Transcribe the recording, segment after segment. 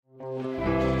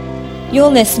You're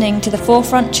listening to the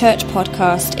Forefront Church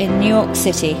podcast in New York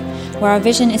City, where our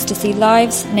vision is to see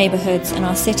lives, neighborhoods, and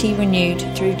our city renewed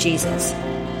through Jesus.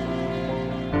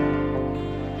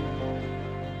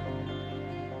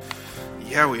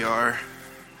 Yeah, we are,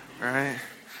 right?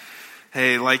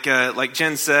 Hey, like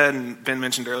Jen said and Ben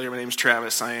mentioned earlier, my name is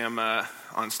Travis. I am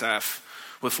on staff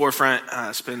with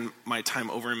Forefront. Spend my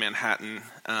time over in Manhattan.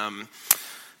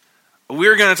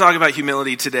 We're going to talk about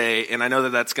humility today, and I know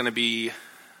that that's going to be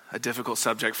a difficult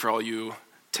subject for all you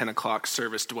 10 o'clock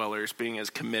service dwellers, being as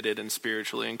committed and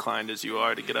spiritually inclined as you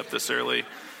are to get up this early.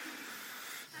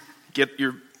 Get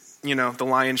your, the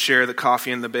lion's share of the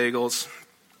coffee and the bagels.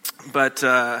 But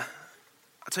I'll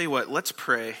tell you what, let's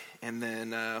pray, and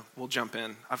then we'll jump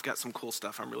in. I've got some cool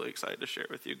stuff I'm really excited to share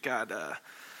with you. God,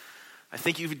 I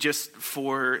thank you just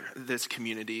for this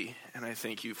community, and I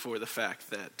thank you for the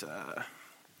fact that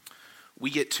we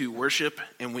get to worship,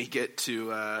 and we get to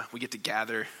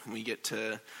gather, and we get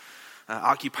to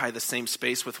occupy the same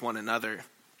space with one another.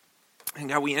 And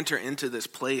God, we enter into this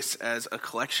place as a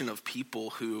collection of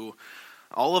people who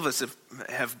all of us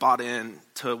have bought in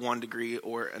to one degree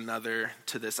or another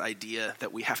to this idea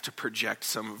that we have to project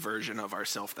some version of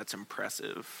ourselves that's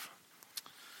impressive.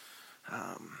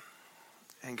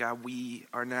 And God, we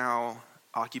are now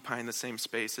occupying the same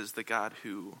space as the God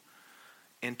who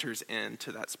enters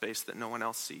into that space that no one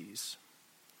else sees.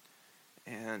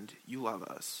 And you love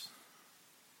us.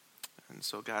 And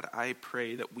so, God, I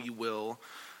pray that we will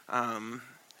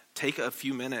take a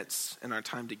few minutes in our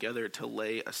time together to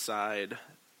lay aside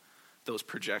those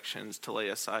projections, to lay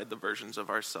aside the versions of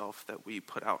ourselves that we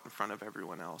put out in front of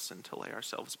everyone else, and to lay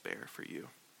ourselves bare for you,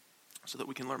 so that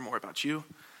we can learn more about you,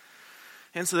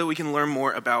 and so that we can learn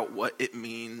more about what it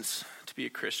means to be a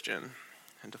Christian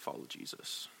and to follow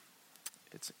Jesus.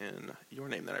 It's in your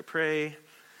name that I pray.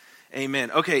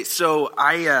 Amen. Okay, so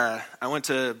I went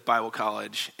to Bible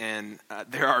college, and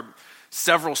there are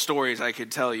several stories I could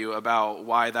tell you about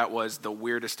why that was the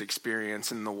weirdest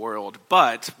experience in the world.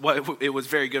 But what it was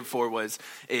very good for was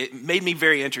it made me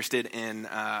very interested in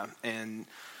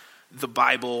the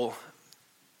Bible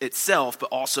itself, but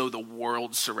also the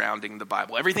world surrounding the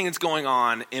Bible. Everything that's going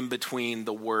on in between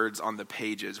the words on the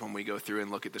pages when we go through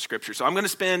and look at the scripture. So I'm going to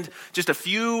spend just a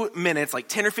few minutes, like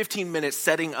 10 or 15 minutes,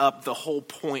 setting up the whole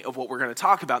point of what we're going to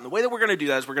talk about. And the way that we're going to do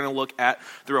that is we're going to look at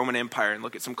the Roman Empire and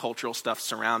look at some cultural stuff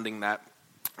surrounding that.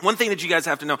 One thing that you guys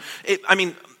have to know,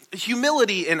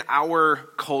 humility in our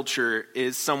culture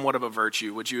is somewhat of a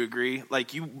virtue. Would you agree?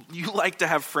 Like you like to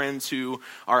have friends who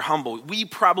are humble. We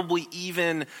probably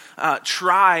even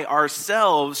try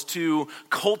ourselves to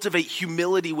cultivate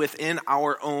humility within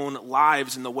our own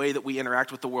lives in the way that we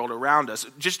interact with the world around us.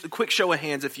 Just a quick show of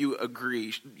hands if you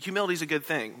agree. Humility is a good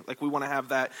thing. Like we want to have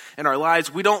that in our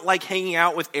lives. We don't like hanging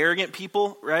out with arrogant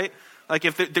people, right? Like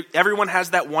if everyone has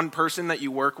that one person that you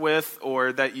work with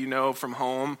or that you know from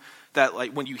home, that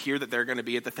like when you hear that they're going to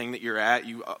be at the thing that you're at,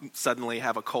 you suddenly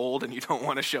have a cold and you don't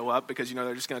want to show up because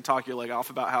they're just going to talk your leg off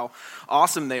about how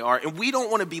awesome they are. And we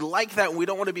don't want to be like that, and we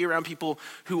don't want to be around people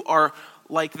who are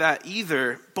like that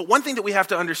either. But one thing that we have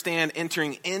to understand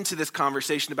entering into this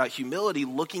conversation about humility,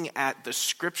 looking at the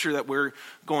scripture that we're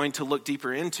going to look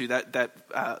deeper into,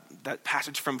 that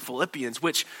passage from Philippians,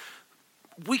 which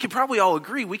we could probably all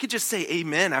agree, we could just say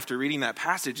amen after reading that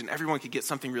passage and everyone could get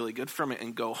something really good from it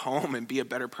and go home and be a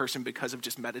better person because of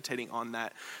just meditating on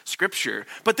that scripture.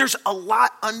 But there's a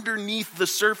lot underneath the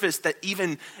surface that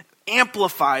even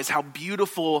amplifies how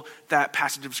beautiful that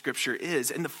passage of scripture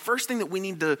is. And the first thing that we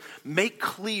need to make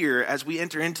clear as we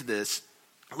enter into this,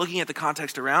 looking at the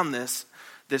context around these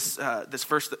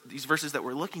verses that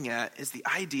we're looking at, is the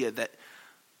idea that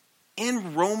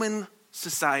in Roman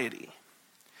society,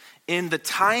 in the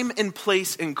time and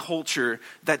place and culture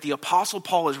that the Apostle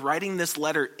Paul is writing this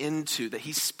letter into, that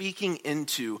he's speaking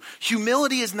into,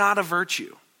 humility is not a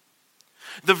virtue.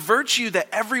 The virtue that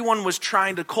everyone was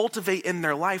trying to cultivate in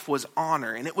their life was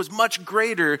honor, and it was much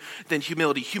greater than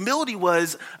humility. Humility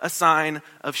was a sign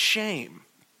of shame.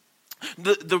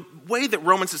 The way that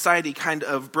Roman society kind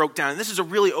of broke down, and this is a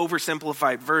really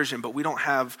oversimplified version, but we don't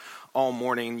have all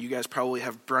morning. You guys probably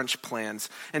have brunch plans.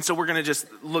 And so we're going to just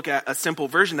look at a simple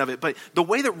version of it. But the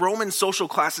way that Roman social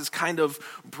classes kind of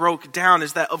broke down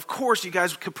is that, of course, you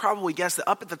guys could probably guess that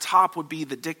up at the top would be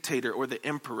the dictator or the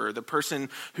emperor, the person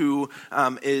who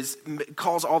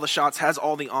calls all the shots, has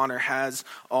all the honor, has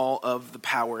all of the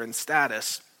power and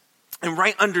status. And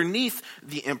right underneath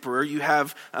the emperor, you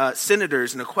have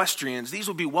senators and equestrians. These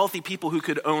would be wealthy people who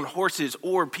could own horses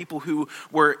or people who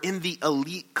were in the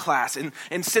elite class.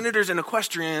 And senators and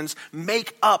equestrians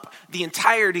make up the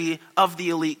entirety of the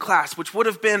elite class, which would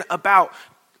have been about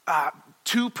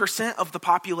 2% of the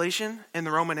population in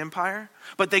the Roman Empire,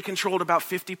 but they controlled about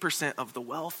 50% of the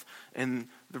wealth in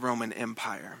the Roman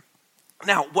Empire.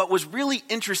 Now, what was really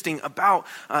interesting about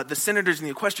the senators and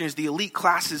the equestrians, the elite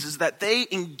classes, is that they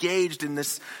engaged in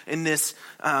this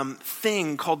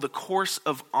thing called the course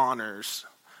of honors.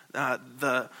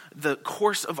 The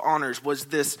course of honors was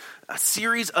this a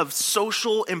series of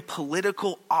social and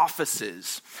political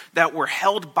offices that were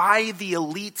held by the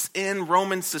elites in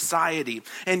Roman society.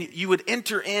 And you would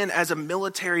enter in as a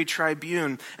military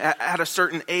tribune at a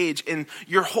certain age, and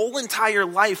your whole entire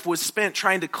life was spent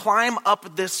trying to climb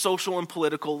up this social and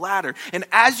political ladder. And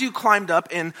as you climbed up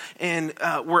and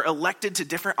were elected to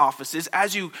different offices,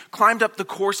 as you climbed up the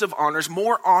course of honors,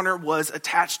 more honor was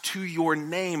attached to your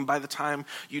name by the time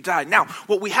you died. Now,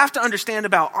 what we have to understand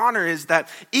about honor is that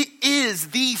it is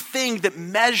the thing that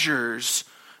measures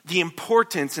the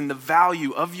importance and the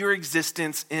value of your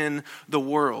existence in the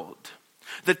world.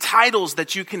 The titles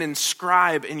that you can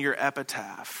inscribe in your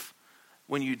epitaph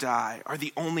when you die are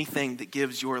the only thing that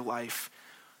gives your life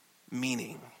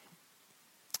meaning.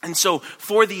 And so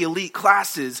for the elite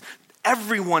classes,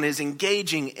 everyone is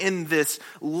engaging in this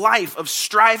life of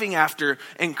striving after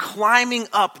and climbing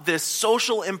up this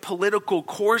social and political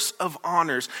course of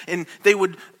honors. And they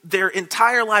would their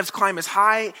entire lives climb as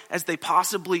high as they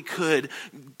possibly could,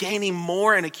 gaining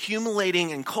more and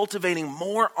accumulating and cultivating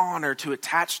more honor to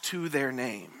attach to their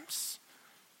names.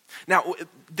 Now,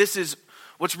 this is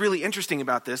what's really interesting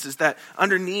about this is that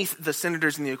underneath the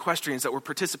senators and the equestrians that were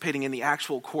participating in the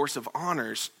actual course of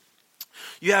honors,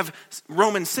 you have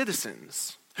Roman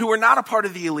citizens who were not a part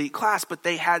of the elite class, but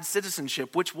they had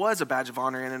citizenship, which was a badge of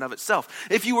honor in and of itself.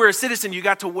 If you were a citizen, you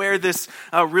got to wear this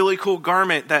really cool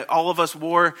garment that all of us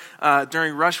wore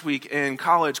during Rush Week in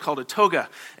college called a toga.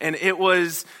 And it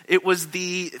was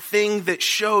the thing that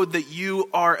showed that you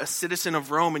are a citizen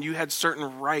of Rome and you had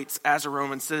certain rights as a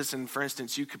Roman citizen. For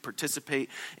instance, you could participate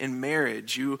in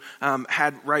marriage. You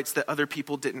had rights that other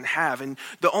people didn't have. And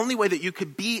the only way that you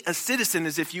could be a citizen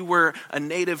is if you were a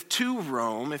native to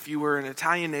Rome, if you were an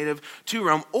Italian native to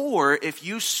Rome, or if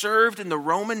you served in the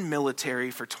Roman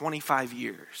military for 25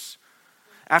 years.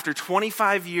 After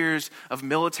 25 years of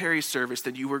military service,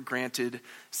 then you were granted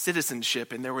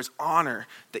citizenship, and there was honor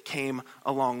that came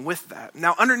along with that.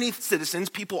 Now, underneath citizens,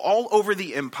 people all over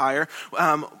the empire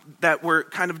that were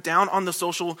kind of down on the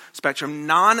social spectrum,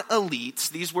 non-elites,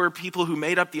 these were people who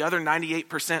made up the other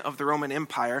 98% of the Roman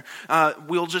Empire,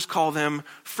 we'll just call them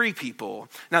free people.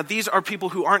 Now, these are people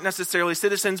who aren't necessarily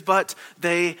citizens, but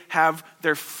they have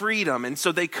their freedom, and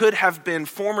so they could have been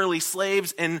formerly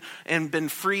slaves and been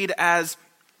freed as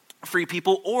free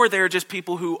people, or they're just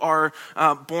people who are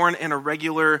born in a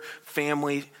regular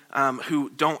family who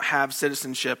don't have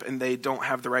citizenship and they don't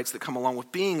have the rights that come along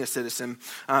with being a citizen.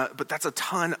 But that's a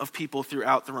ton of people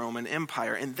throughout the Roman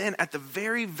Empire. And then at the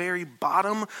very, very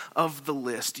bottom of the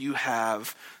list, you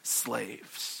have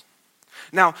slaves.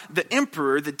 Now, the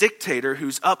emperor, the dictator,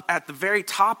 who's up at the very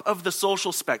top of the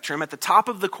social spectrum, at the top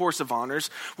of the course of honors,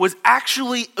 was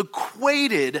actually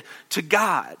equated to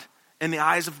God in the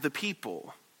eyes of the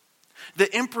people.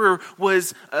 The emperor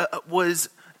was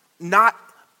not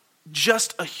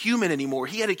just a human anymore.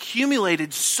 He had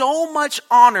accumulated so much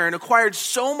honor and acquired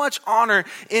so much honor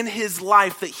in his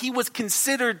life that he was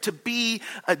considered to be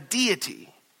a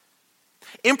deity.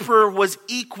 Emperor was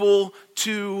equal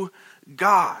to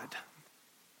God.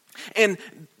 And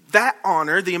that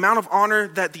honor, the amount of honor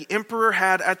that the emperor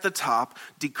had at the top,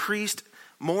 decreased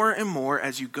more and more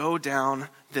as you go down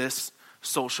this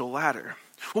social ladder.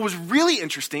 What was really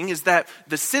interesting is that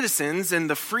the citizens and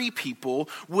the free people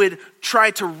would try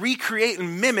to recreate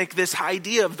and mimic this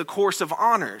idea of the course of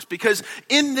honors. Because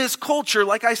in this culture,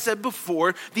 like I said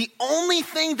before, the only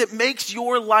thing that makes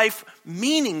your life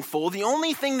meaningful, the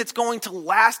only thing that's going to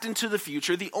last into the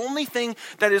future, the only thing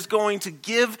that is going to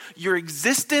give your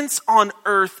existence on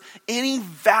earth any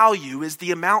value is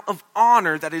the amount of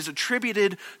honor that is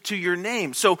attributed to your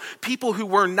name. So people who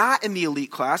were not in the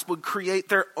elite class would create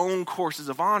their own courses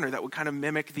of honor that would kind of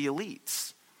mimic the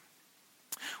elites.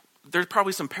 There's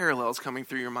probably some parallels coming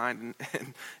through your mind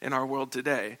in our world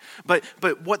today. But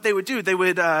what they would do, they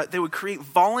would create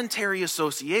voluntary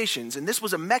associations, and this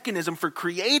was a mechanism for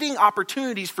creating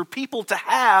opportunities for people to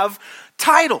have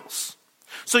titles.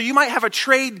 So you might have a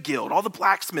trade guild. All the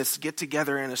blacksmiths get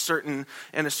together in a certain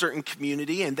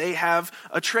community, and they have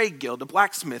a trade guild, a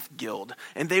blacksmith guild.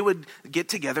 And they would get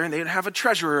together, and they would have a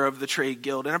treasurer of the trade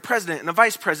guild, and a president, and a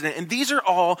vice president. And these are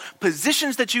all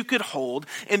positions that you could hold.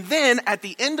 And then at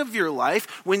the end of your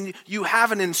life, when you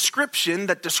have an inscription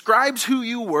that describes who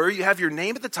you were, you have your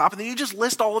name at the top, and then you just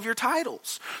list all of your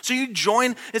titles. So you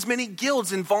join as many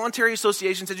guilds and voluntary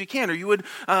associations as you can, or you would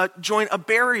join a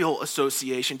burial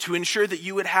association to ensure that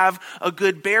you would have a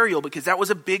good burial, because that was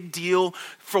a big deal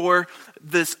for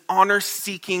this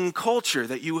honor-seeking culture,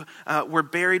 that you were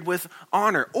buried with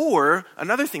honor. Or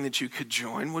another thing that you could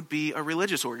join would be a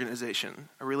religious organization,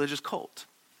 a religious cult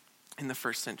in the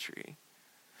first century.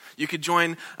 You could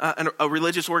join a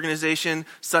religious organization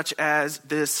such as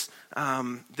this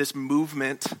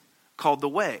movement called the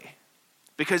Way,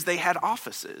 because they had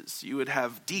offices. You would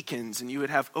have deacons, and you would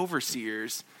have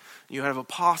overseers, you have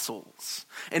apostles.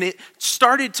 And it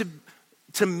started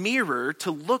to mirror,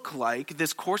 to look like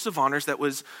this course of honors that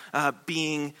was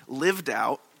being lived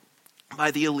out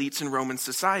by the elites in Roman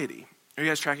society. Are you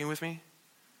guys tracking with me?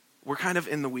 We're kind of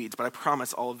in the weeds, but I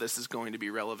promise all of this is going to be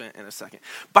relevant in a second.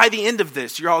 By the end of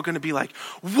this, you're all going to be like,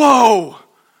 whoa!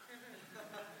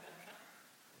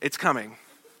 It's coming.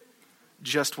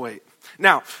 Just wait.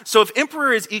 Now, so if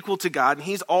emperor is equal to God, and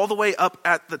he's all the way up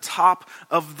at the top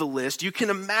of the list, you can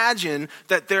imagine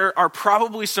that there are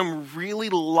probably some really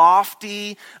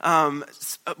lofty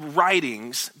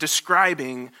writings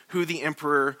describing who the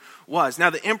emperor was.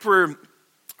 Now, the emperor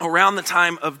around the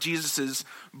time of Jesus'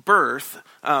 birth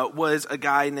was a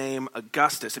guy named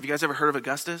Augustus. Have you guys ever heard of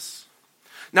Augustus?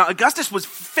 Now, Augustus was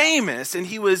famous, and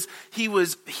he was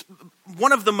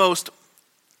one of the most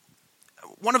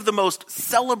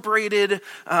celebrated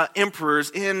emperors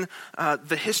in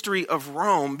the history of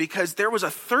Rome, because there was a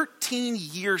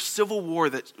 13-year civil war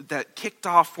that kicked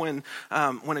off when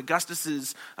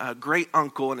Augustus's great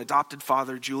uncle and adopted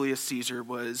father, Julius Caesar,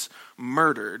 was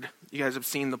murdered. You guys have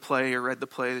seen the play or read the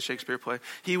play, the Shakespeare play.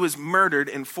 He was murdered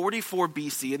in 44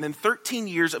 BC, and then 13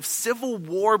 years of civil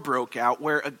war broke out,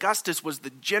 where Augustus was the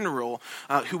general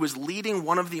who was leading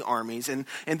one of the armies, and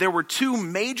there were two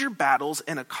major battles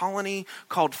in a colony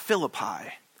called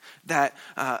Philippi that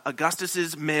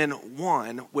Augustus's men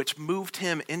won, which moved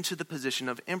him into the position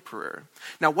of emperor.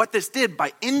 Now, what this did,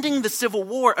 by ending the civil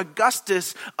war,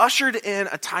 Augustus ushered in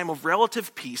a time of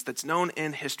relative peace that's known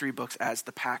in history books as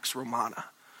the Pax Romana,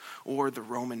 or the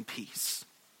Roman peace.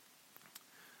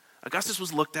 Augustus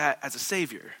was looked at as a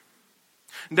savior.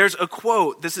 There's a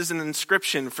quote. This is an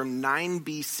inscription from 9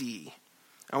 BC.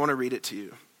 I want to read it to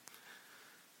you.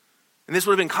 And this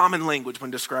would have been common language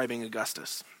when describing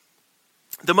Augustus.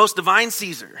 The most divine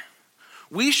Caesar,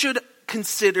 we should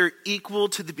consider equal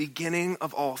to the beginning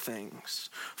of all things.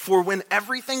 For when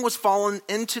everything was fallen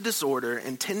into disorder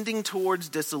and tending towards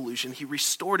dissolution, he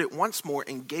restored it once more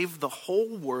and gave the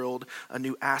whole world a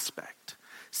new aspect.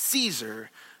 Caesar,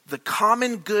 the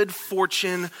common good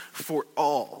fortune for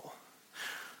all.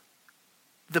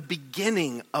 The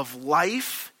beginning of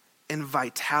life and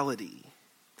vitality.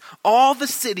 All the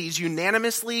cities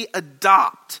unanimously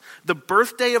adopt the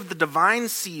birthday of the divine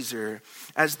Caesar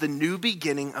as the new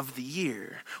beginning of the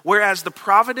year, whereas the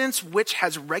providence which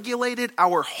has regulated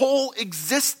our whole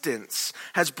existence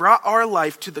has brought our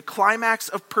life to the climax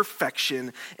of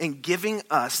perfection in giving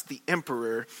us the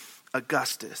emperor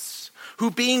Augustus,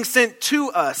 who being sent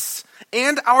to us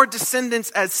and our descendants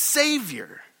as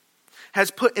savior, has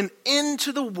put an end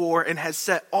to the war and has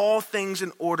set all things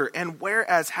in order. And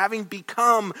whereas having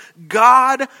become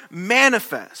God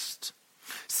manifest,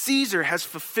 Caesar has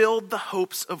fulfilled the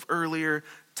hopes of earlier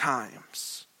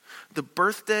times. The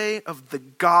birthday of the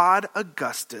God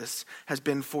Augustus has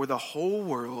been for the whole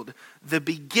world the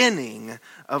beginning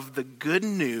of the good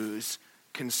news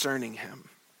concerning him.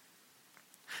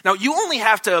 Now, you only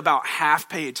have to about half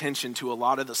pay attention to a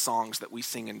lot of the songs that we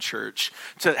sing in church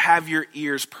to have your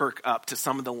ears perk up to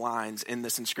some of the lines in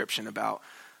this inscription about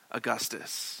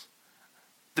Augustus.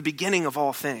 The beginning of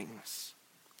all things.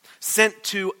 Sent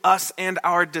to us and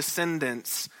our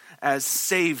descendants as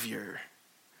Savior.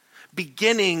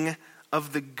 Beginning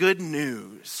of the good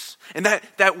news. And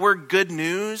that word good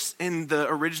news in the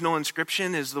original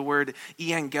inscription is the word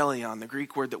evangelion, the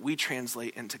Greek word that we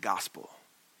translate into gospel.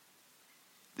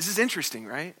 This is interesting,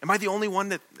 right? Am I the only one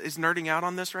that is nerding out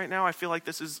on this right now? I feel like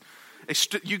this is,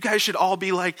 you guys should all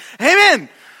be like, amen!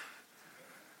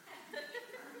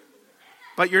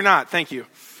 But you're not, thank you.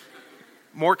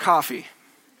 More coffee.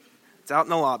 It's out in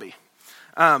the lobby.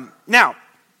 Now,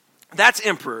 that's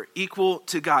emperor, equal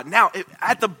to God. Now,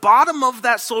 at the bottom of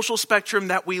that social spectrum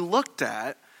that we looked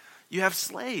at, you have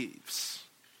slaves.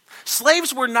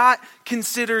 Slaves were not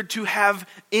considered to have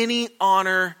any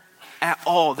honor at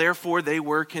all. Therefore, they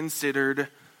were considered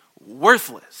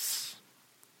worthless.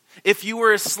 If you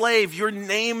were a slave, your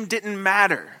name didn't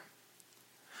matter.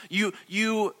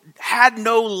 You had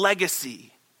no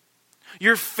legacy.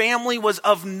 Your family was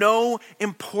of no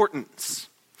importance.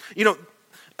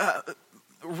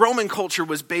 Roman culture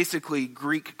was basically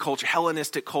Greek culture,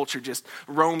 Hellenistic culture. Just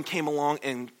Rome came along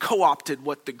and co-opted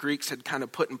what the Greeks had kind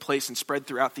of put in place and spread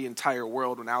throughout the entire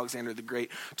world when Alexander the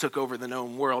Great took over the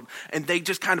known world. And they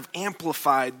just kind of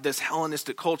amplified this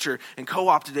Hellenistic culture and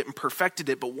co-opted it and perfected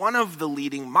it. But one of the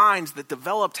leading minds that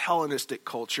developed Hellenistic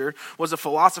culture was a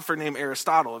philosopher named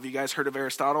Aristotle. Have you guys heard of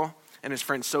Aristotle and his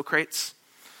friend Socrates?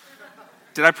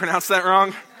 Did I pronounce that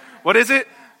wrong? What is it?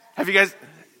 Have you guys...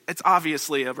 It's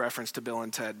obviously a reference to Bill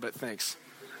and Ted, but thanks.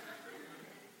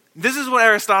 This is what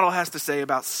Aristotle has to say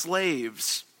about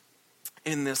slaves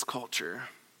in this culture.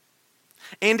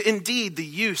 And indeed, the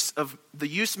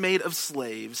use made of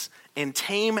slaves and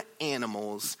tame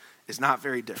animals is not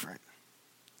very different.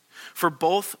 For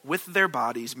both with their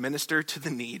bodies minister to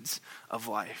the needs of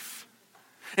life.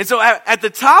 And so at the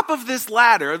top of this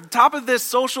ladder, at the top of this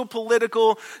social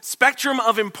political spectrum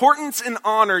of importance and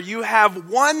honor, you have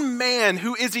one man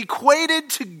who is equated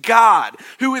to God,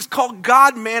 who is called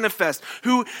God Manifest,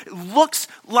 who looks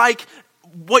like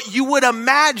what you would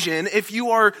imagine if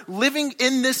you are living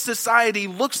in this society,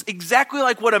 looks exactly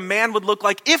like what a man would look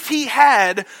like if he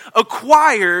had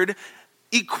acquired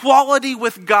equality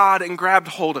with God and grabbed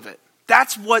hold of it.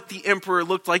 That's what the emperor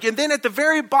looked like. And then at the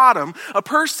very bottom, a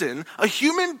person, a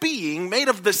human being made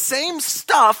of the same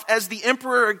stuff as the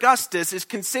Emperor Augustus is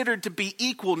considered to be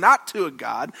equal, not to a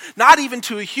god, not even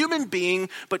to a human being,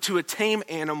 but to a tame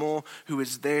animal who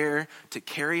is there to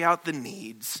carry out the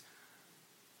needs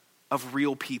of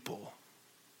real people.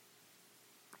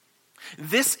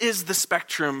 This is the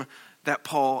spectrum that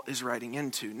Paul is writing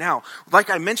into. Now,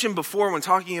 like I mentioned before when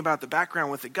talking about the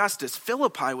background with Augustus,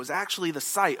 Philippi was actually the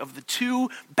site of the two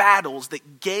battles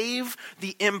that gave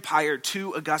the empire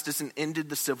to Augustus and ended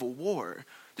the civil war.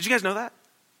 Did you guys know that?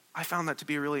 I found that to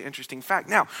be a really interesting fact.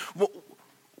 Now,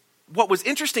 what was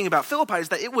interesting about Philippi is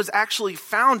that it was actually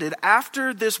founded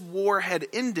after this war had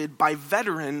ended by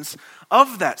veterans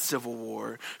of that civil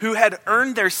war who had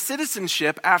earned their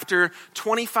citizenship after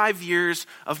 25 years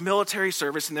of military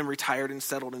service and then retired and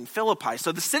settled in Philippi.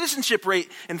 So the citizenship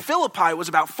rate in Philippi was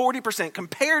about 40%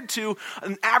 compared to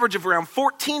an average of around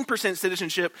 14%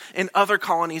 citizenship in other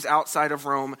colonies outside of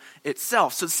Rome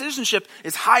itself. So the citizenship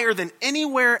is higher than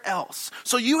anywhere else.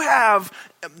 So you have,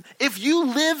 if you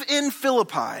live in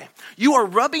Philippi, you are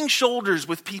rubbing shoulders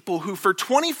with people who for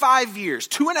 25 years,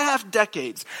 2.5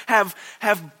 decades, have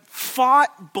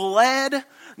fought, bled,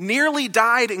 nearly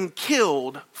died, and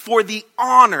killed for the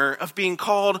honor of being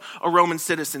called a Roman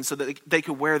citizen so that they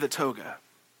could wear the toga.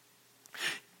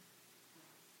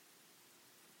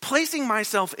 Placing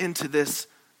myself into this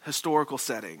historical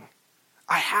setting,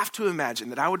 I have to imagine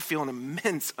that I would feel an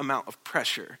immense amount of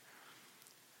pressure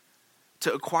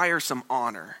to acquire some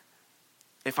honor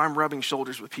if I'm rubbing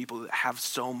shoulders with people that have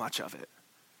so much of it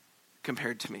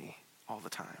compared to me all the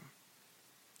time.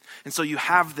 And so you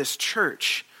have this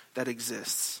church that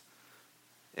exists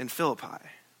in Philippi.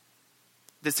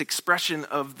 This expression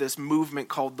of this movement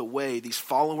called the Way, these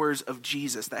followers of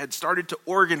Jesus that had started to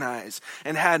organize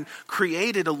and had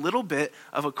created a little bit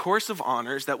of a course of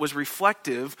honors that was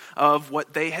reflective of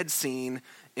what they had seen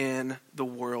in the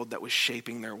world that was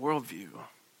shaping their worldview.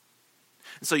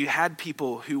 And so you had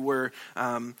people who were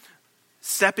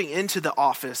stepping into the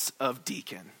office of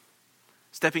deacon,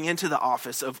 stepping into the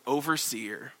office of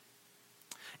overseer.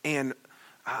 And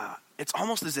it's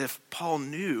almost as if Paul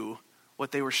knew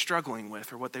what they were struggling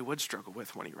with or what they would struggle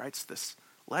with when he writes this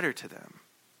letter to them.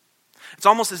 It's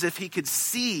almost as if he could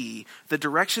see the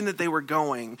direction that they were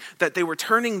going, that they were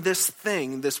turning this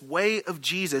thing, this way of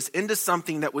Jesus, into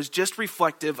something that was just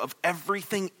reflective of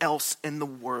everything else in the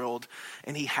world.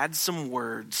 And he had some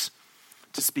words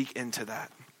to speak into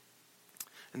that.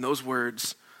 And those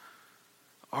words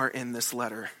are in this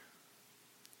letter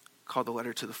called the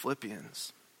letter to the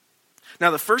Philippians.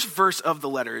 Now, the first verse of the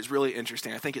letter is really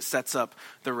interesting. I think it sets up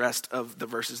the rest of the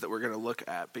verses that we're going to look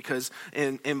at. Because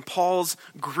in Paul's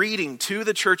greeting to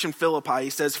the church in Philippi, he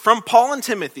says, from Paul and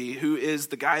Timothy, who is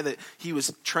the guy that he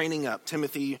was training up,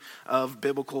 Timothy of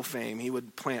biblical fame. He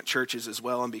would plant churches as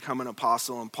well and become an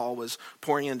apostle, and Paul was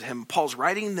pouring into him. Paul's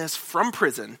writing this from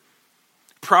prison,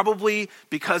 probably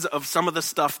because of some of the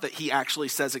stuff that he actually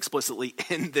says explicitly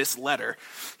in this letter.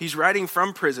 He's writing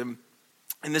from prison.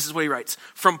 And this is what he writes.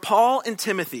 From Paul and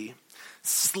Timothy,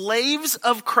 slaves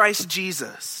of Christ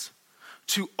Jesus,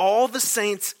 to all the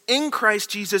saints in Christ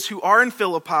Jesus who are in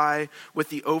Philippi with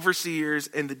the overseers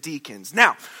and the deacons.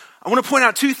 Now, I want to point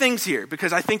out two things here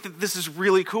because I think that this is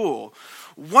really cool.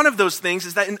 One of those things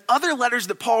is that in other letters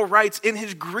that Paul writes, in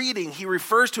his greeting, he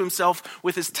refers to himself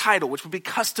with his title, which would be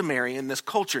customary in this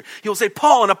culture. He will say,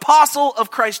 Paul, an apostle of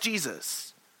Christ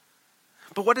Jesus.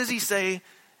 But what does he say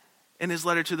in his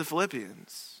letter to the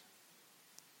Philippians?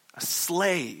 A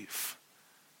slave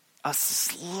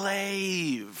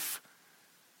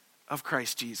of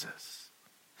Christ Jesus.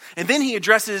 And then he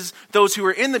addresses those who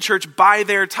are in the church by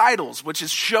their titles, which is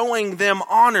showing them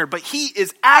honor. But he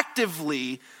is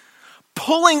actively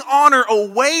pulling honor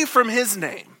away from his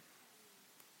name,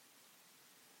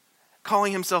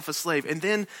 calling himself a slave. And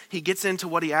then he gets into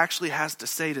what he actually has to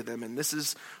say to them. And this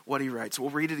is what he writes. We'll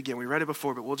read it again. We read it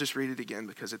before, but we'll just read it again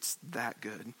because it's that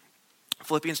good.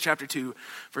 Philippians chapter 2,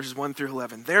 verses 1 through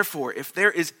 11. Therefore, if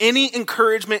there is any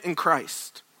encouragement in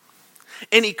Christ,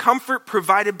 any comfort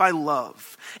provided by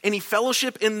love, any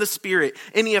fellowship in the Spirit,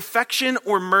 any affection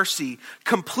or mercy,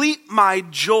 complete my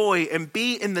joy and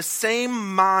be in the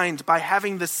same mind by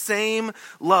having the same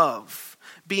love,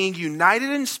 being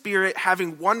united in spirit,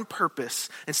 having one purpose.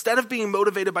 Instead of being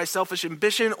motivated by selfish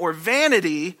ambition or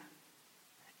vanity,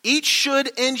 each should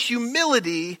in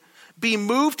humility be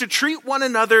moved to treat one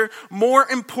another more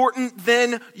important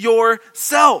than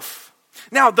yourself.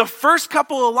 Now, the first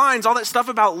couple of lines, all that stuff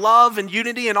about love and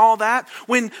unity and all that,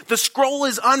 when the scroll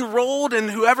is unrolled and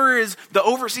whoever is the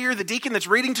overseer, the deacon that's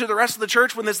reading to the rest of the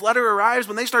church, when this letter arrives,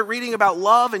 when they start reading about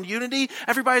love and unity,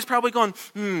 everybody's probably going,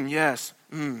 yes,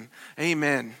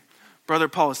 amen. Brother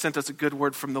Paul has sent us a good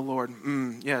word from the Lord.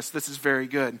 Yes, this is very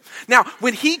good. Now,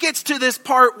 when he gets to this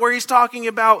part where he's talking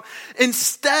about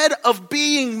instead of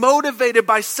being motivated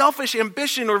by selfish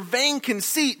ambition or vain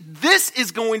conceit, this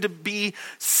is going to be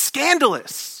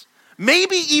scandalous,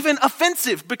 maybe even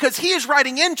offensive, because he is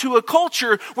writing into a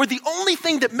culture where the only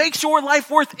thing that makes your life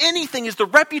worth anything is the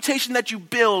reputation that you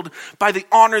build by the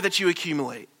honor that you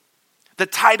accumulate, the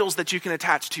titles that you can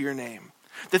attach to your name.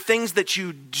 The things that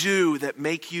you do that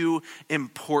make you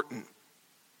important.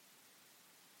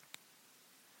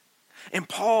 And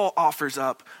Paul offers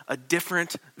up a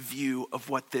different view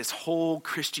of what this whole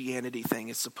Christianity thing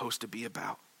is supposed to be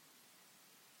about.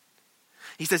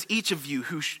 He says each of you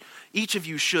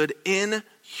should in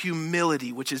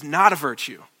humility, which is not a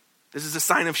virtue. This is a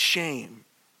sign of shame.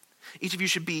 Each of you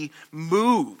should be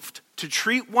moved to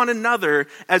treat one another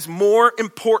as more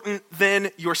important than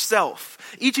yourself.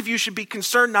 Each of you should be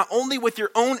concerned not only with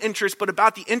your own interests, but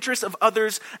about the interests of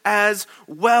others as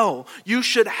well. You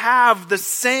should have the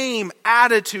same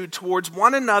attitude towards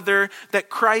one another that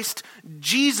Christ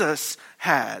Jesus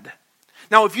had.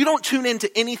 Now, if you don't tune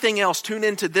into anything else, tune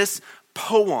into this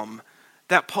poem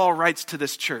that Paul writes to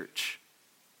this church.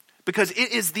 Because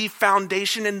it is the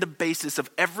foundation and the basis of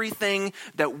everything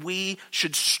that we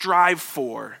should strive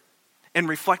for in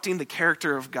reflecting the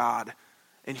character of God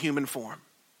in human form.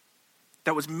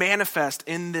 That was manifest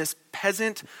in this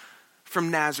peasant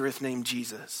from Nazareth named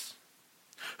Jesus.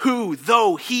 Who,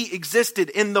 though he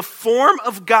existed in the form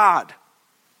of God,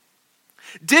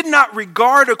 did not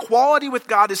regard equality with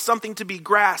God as something to be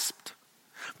grasped,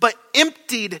 but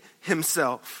emptied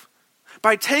himself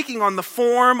by taking on the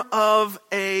form of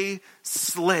a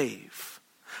slave,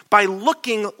 by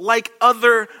looking like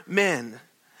other men,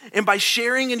 and by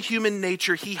sharing in human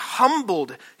nature, he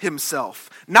humbled himself.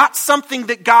 Not something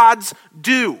that gods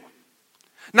do,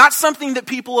 not something that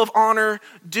people of honor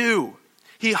do.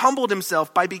 He humbled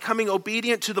himself by becoming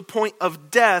obedient to the point of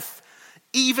death,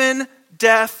 even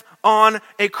death on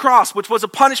a cross, which was a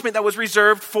punishment that was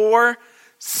reserved for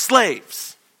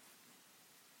slaves.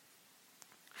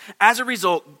 As a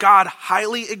result, God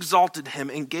highly exalted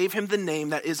him and gave him the name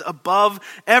that is above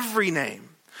every name,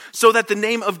 so that the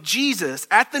name of Jesus,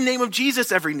 at the name of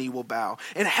Jesus, every knee will bow,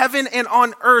 in heaven and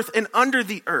on earth and under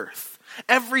the earth.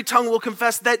 Every tongue will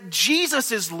confess that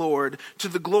Jesus is Lord, to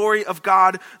the glory of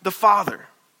God the Father.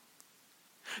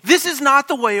 This is not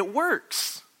the way it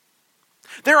works.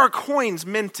 There are coins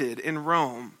minted in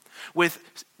Rome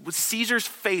with Caesar's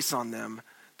face on them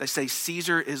that say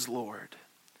Caesar is Lord.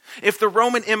 If the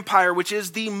Roman Empire, which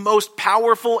is the most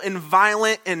powerful and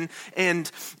violent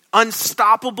and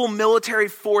unstoppable military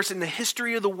force in the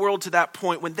history of the world to that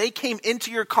point, when they came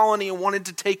into your colony and wanted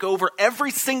to take over,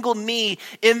 every single knee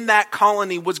in that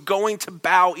colony was going to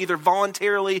bow either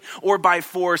voluntarily or by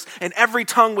force, and every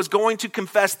tongue was going to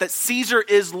confess that Caesar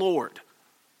is Lord.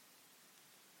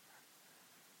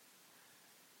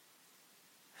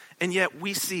 And yet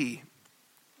we see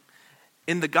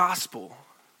in the gospel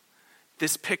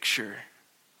this picture,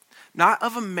 not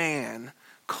of a man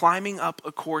climbing up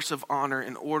a course of honor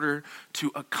in order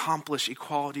to accomplish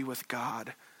equality with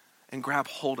God and grab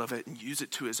hold of it and use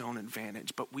it to his own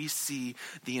advantage. But we see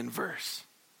the inverse.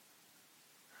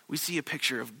 We see a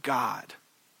picture of God.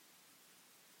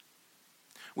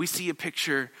 We see a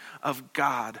picture of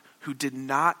God who did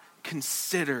not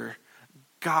consider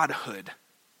godhood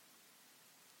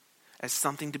as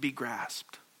something to be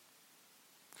grasped,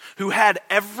 who had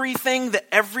everything that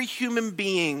every human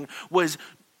being was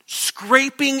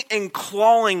scraping and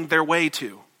clawing their way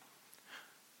to,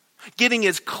 getting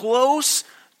as close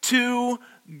to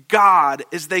God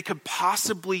as they could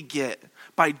possibly get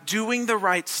by doing the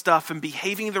right stuff and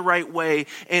behaving the right way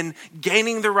and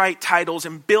gaining the right titles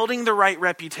and building the right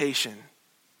reputation.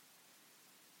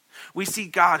 We see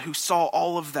God who saw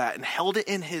all of that and held it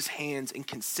in his hands and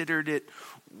considered it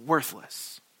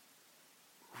worthless,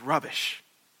 rubbish,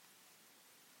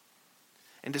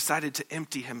 and decided to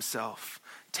empty himself,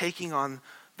 taking on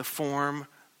the form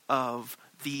of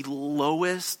the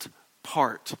lowest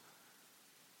part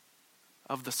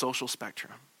of the social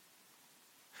spectrum,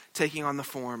 taking on the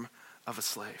form of a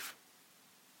slave.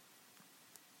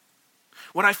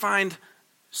 What I find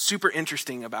super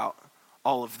interesting about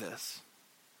all of this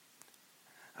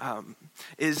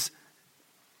is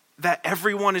that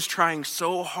everyone is trying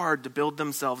so hard to build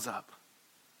themselves up.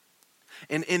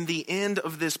 And in the end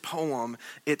of this poem,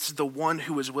 it's the one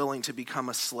who is willing to become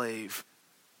a slave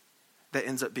that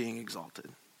ends up being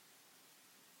exalted,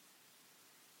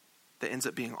 that ends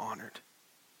up being honored.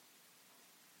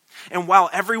 And while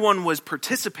everyone was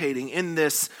participating in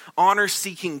this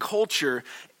honor-seeking culture,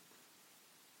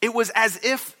 it was as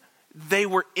if they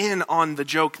were in on the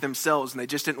joke themselves and they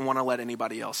just didn't want to let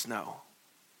anybody else know.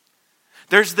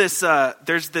 There's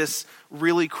this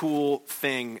really cool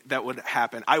thing that would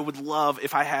happen. I would love,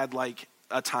 if I had like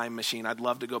a time machine, I'd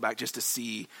love to go back just to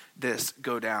see this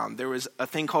go down. There was a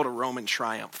thing called a Roman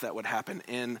triumph that would happen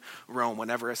in Rome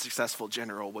whenever a successful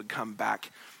general would come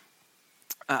back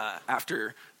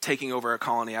after taking over a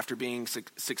colony, after being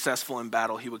successful in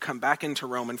battle. He would come back into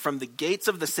Rome, and from the gates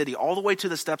of the city all the way to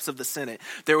the steps of the Senate,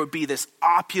 there would be this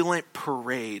opulent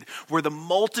parade where the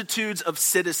multitudes of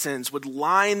citizens would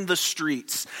line the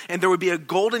streets, and there would be a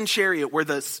golden chariot where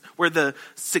the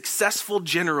successful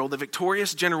general, the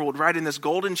victorious general, would ride in this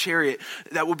golden chariot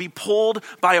that would be pulled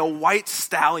by a white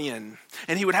stallion.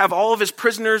 And he would have all of his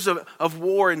prisoners of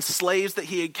war and slaves that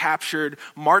he had captured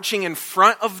marching in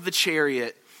front of the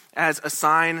chariot as a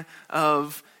sign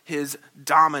of his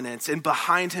dominance. And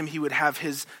behind him, he would have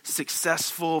his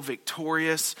successful,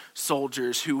 victorious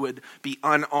soldiers who would be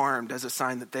unarmed as a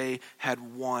sign that they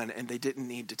had won and they didn't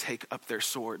need to take up their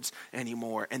swords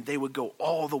anymore. And they would go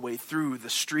all the way through the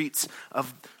streets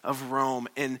of Rome,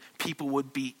 and people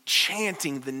would be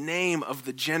chanting the name of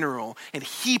the general and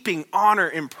heaping honor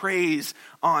and praise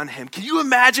on him. Can you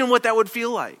imagine what that would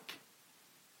feel like?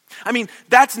 I mean,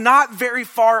 that's not very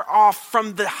far off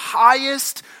from the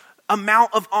highest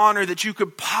amount of honor that you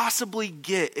could possibly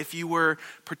get if you were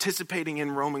participating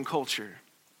in Roman culture.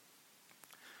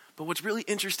 But what's really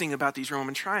interesting about these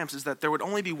Roman triumphs is that there would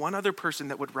only be one other person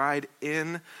that would ride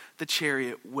in the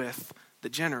chariot with the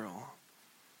general,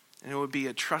 and it would be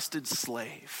a trusted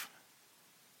slave.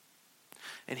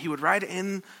 And he would ride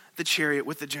in the chariot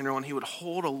with the general, and he would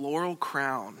hold a laurel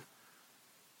crown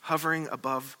hovering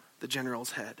above the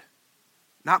general's head.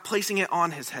 Not placing it on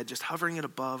his head, just hovering it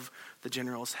above the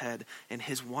general's head. And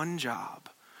his one job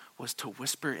was to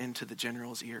whisper into the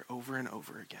general's ear over and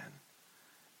over again,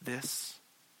 "This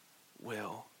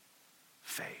will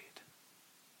fade.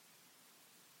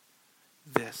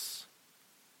 This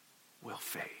will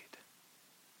fade.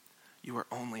 You are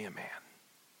only a man."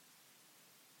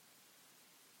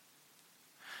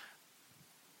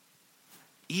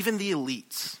 Even the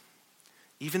elites,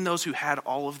 even those who had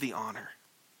all of the honor,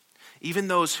 even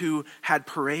those who had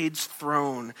parades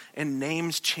thrown and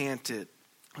names chanted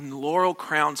and laurel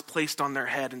crowns placed on their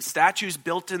head and statues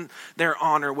built in their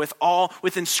honor with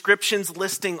inscriptions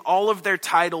listing all of their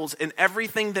titles and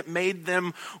everything that made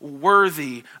them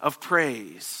worthy of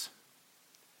praise,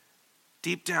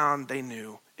 deep down they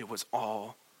knew it was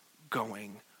all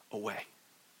going away.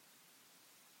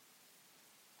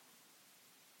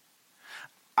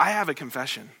 I have a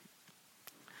confession.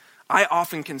 I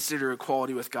often consider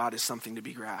equality with God as something to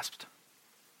be grasped.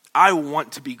 I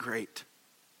want to be great.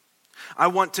 I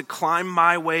want to climb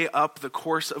my way up the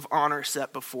course of honor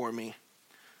set before me.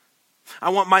 I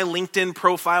want my LinkedIn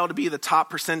profile to be the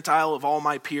top percentile of all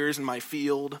my peers in my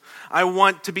field. I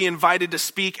want to be invited to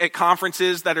speak at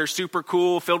conferences that are super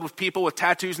cool, filled with people with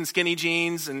tattoos and skinny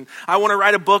jeans. And I want to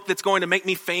write a book that's going to make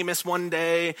me famous one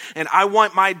day. And I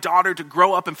want my daughter to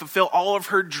grow up and fulfill all of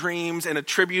her dreams and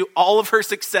attribute all of her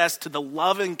success to the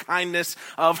love and kindness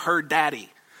of her daddy.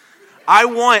 I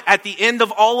want, at the end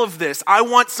of all of this, I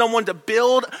want someone to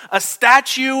build a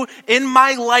statue in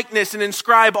my likeness and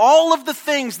inscribe all of the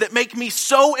things that make me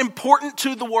so important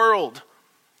to the world.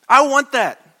 I want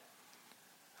that.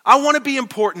 I want to be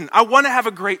important. I want to have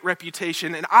a great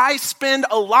reputation. And I spend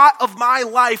a lot of my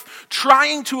life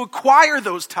trying to acquire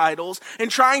those titles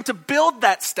and trying to build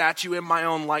that statue in my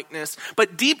own likeness.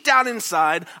 But deep down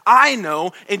inside, I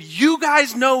know, and you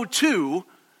guys know too,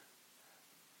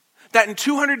 that in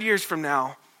 200 years from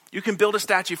now, you can build a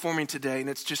statue for me today and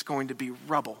it's just going to be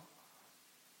rubble.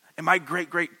 And my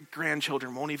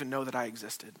great-great-grandchildren won't even know that I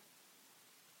existed.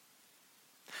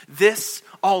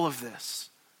 All of this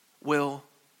will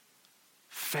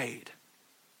fade.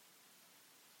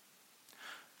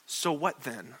 So what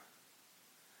then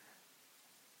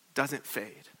doesn't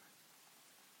fade?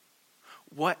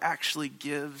 What actually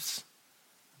gives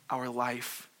our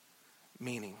life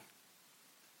meaning?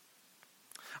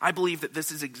 I believe that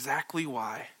this is exactly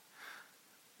why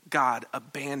God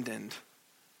abandoned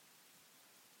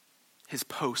his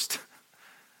post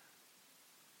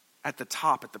at the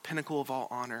top, at the pinnacle of all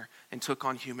honor, and took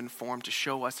on human form to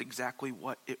show us exactly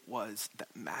what it was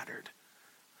that mattered.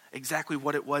 Exactly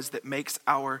what it was that makes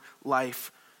our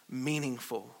life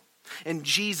meaningful. And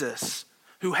Jesus,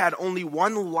 who had only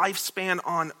one lifespan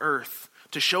on earth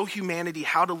to show humanity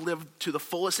how to live to the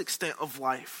fullest extent of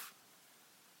life,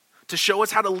 to show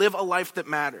us how to live a life that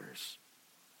matters.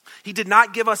 He did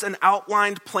not give us an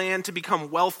outlined plan to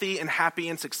become wealthy and happy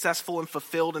and successful and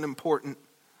fulfilled and important.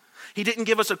 He didn't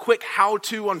give us a quick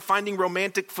how-to on finding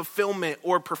romantic fulfillment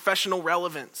or professional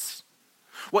relevance.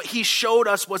 What he showed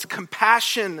us was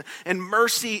compassion and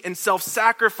mercy and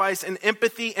self-sacrifice and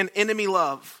empathy and enemy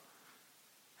love.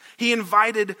 He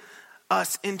invited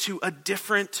us into a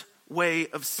different way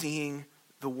of seeing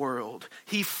the world.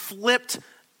 He flipped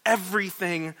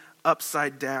everything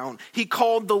upside down. He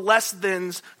called the less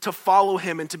thans to follow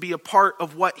him and to be a part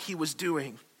of what he was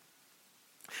doing.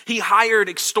 He hired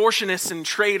extortionists and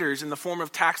traitors in the form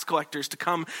of tax collectors to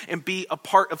come and be a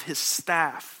part of his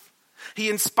staff.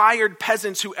 He inspired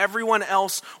peasants who everyone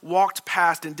else walked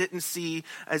past and didn't see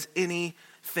as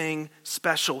anything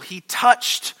special. He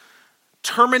touched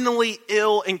terminally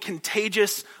ill and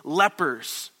contagious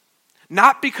lepers,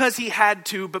 not because he had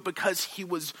to, but because he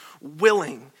was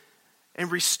willing, and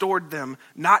restored them,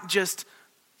 not just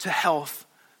to health,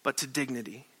 but to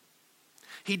dignity.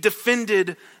 He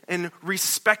defended and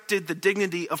respected the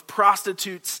dignity of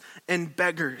prostitutes and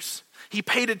beggars. He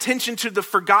paid attention to the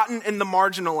forgotten and the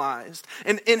marginalized.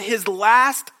 And in his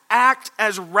last act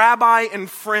as rabbi and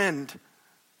friend,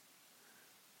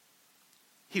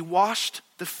 he washed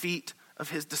the feet of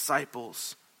his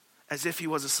disciples as if he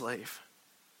was a slave.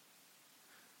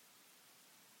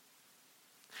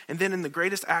 And then in the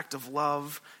greatest act of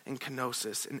love and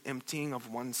kenosis, an emptying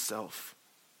of oneself,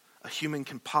 a human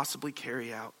can possibly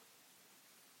carry out,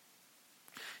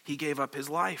 he gave up his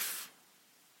life.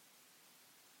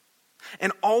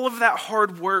 And all of that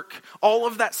hard work, all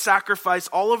of that sacrifice,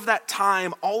 all of that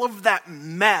time, all of that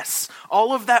mess,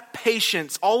 all of that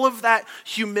patience, all of that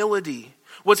humility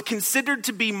was considered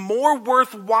to be more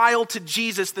worthwhile to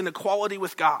Jesus than equality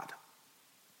with God.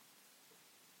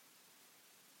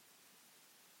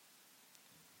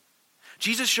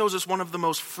 Jesus shows us one of the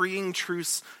most freeing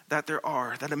truths that there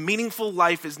are, that a meaningful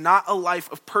life is not a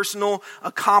life of personal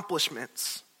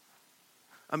accomplishments.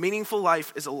 A meaningful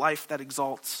life is a life that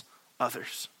exalts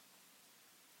others.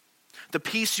 The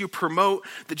peace you promote,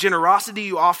 the generosity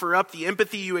you offer up, the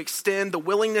empathy you extend, the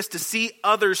willingness to see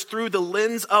others through the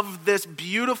lens of this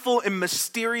beautiful and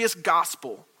mysterious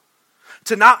gospel.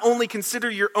 To not only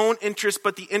consider your own interests,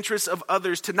 but the interests of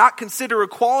others. To not consider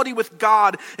equality with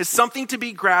God as something to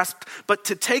be grasped, but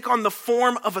to take on the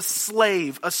form of a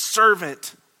slave, a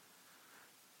servant,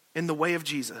 in the way of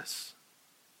Jesus.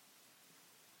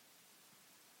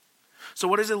 So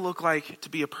what does it look like to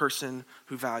be a person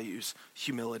who values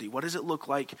humility? What does it look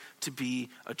like to be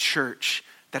a church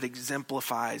that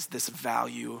exemplifies this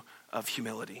value of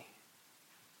humility?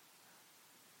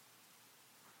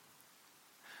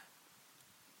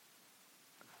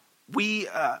 We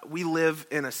live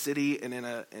in a city and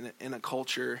in a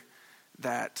culture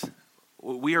that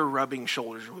we are rubbing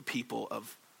shoulders with people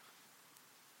of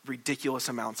ridiculous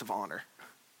amounts of honor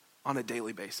on a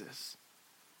daily basis.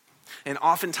 And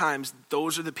oftentimes,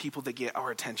 those are the people that get our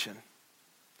attention.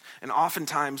 And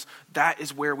oftentimes, that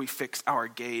is where we fix our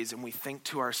gaze and we think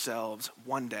to ourselves,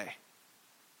 one day.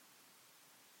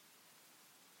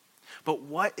 But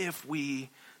what if we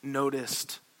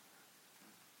noticed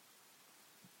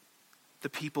the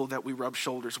people that we rub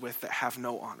shoulders with that have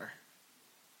no honor?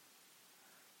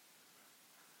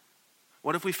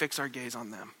 What if we fix our gaze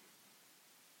on them?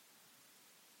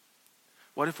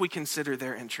 What if we consider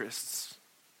their interests?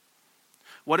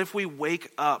 What if we wake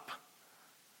up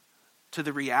to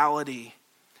the reality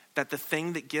that the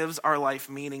thing that gives our life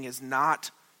meaning is not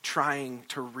trying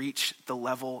to reach the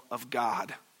level of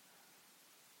God?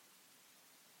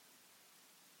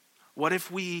 What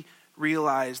if we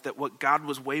realized that what God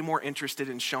was way more interested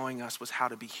in showing us was how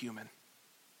to be human?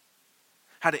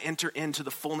 How to enter into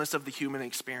the fullness of the human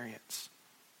experience.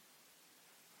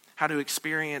 How to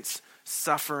experience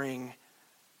suffering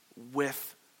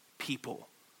with people.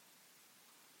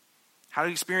 How to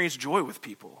experience joy with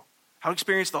people. How to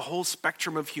experience the whole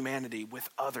spectrum of humanity with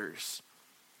others,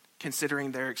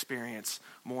 considering their experience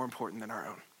more important than our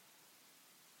own.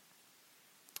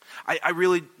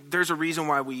 There's a reason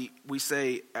why we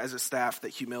say as a staff that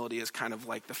humility is kind of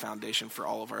like the foundation for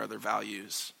all of our other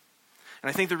values. And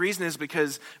I think the reason is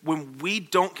because when we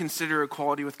don't consider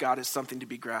equality with God as something to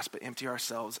be grasped, but empty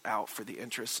ourselves out for the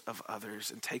interests of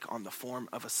others and take on the form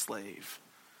of a slave,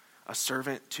 a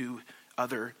servant to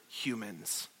other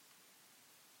humans,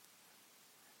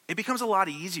 it becomes a lot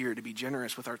easier to be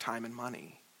generous with our time and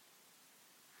money.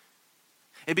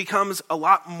 It becomes a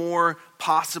lot more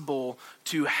possible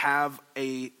to have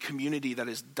a community that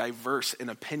is diverse in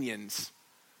opinions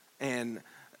and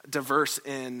diverse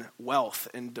in wealth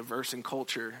and diverse in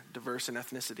culture, diverse in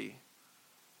ethnicity.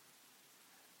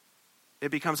 It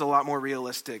becomes a lot more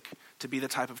realistic to be the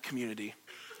type of community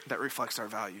that reflects our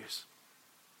values.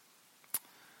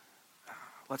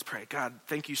 Let's pray. God,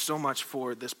 thank you so much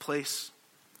for this place.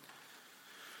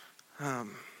 I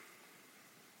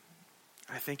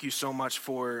thank you so much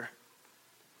for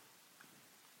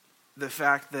the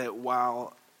fact that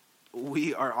while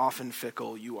we are often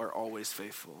fickle, you are always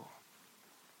faithful.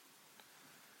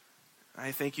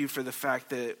 I thank you for the fact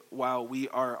that while we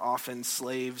are often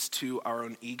slaves to our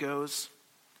own egos,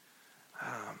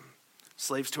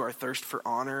 slaves to our thirst for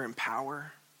honor and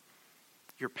power,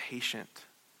 you're patient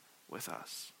with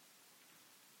us.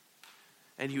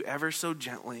 And you ever so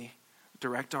gently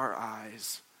direct our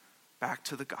eyes back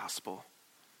to the gospel,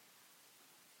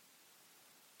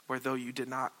 where though you did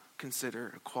not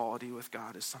consider equality with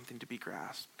God as something to be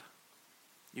grasped,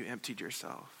 you emptied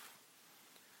yourself,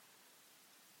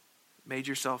 made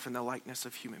yourself in the likeness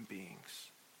of human beings,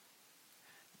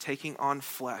 taking on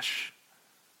flesh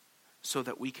so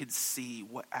that we could see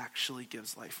what actually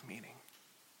gives life meaning.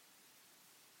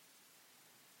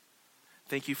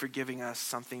 Thank you for giving us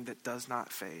something that does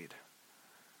not fade,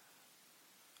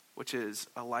 which is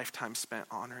a lifetime spent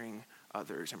honoring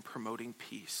others and promoting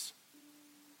peace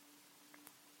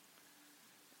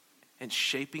and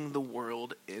shaping the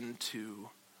world into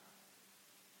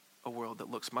a world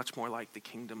that looks much more like the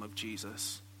kingdom of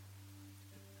Jesus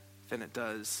than it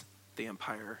does the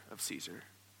empire of Caesar.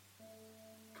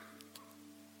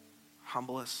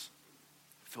 Humble us,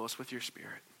 fill us with your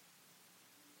Spirit.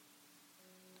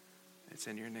 It's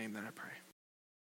in your name that I pray.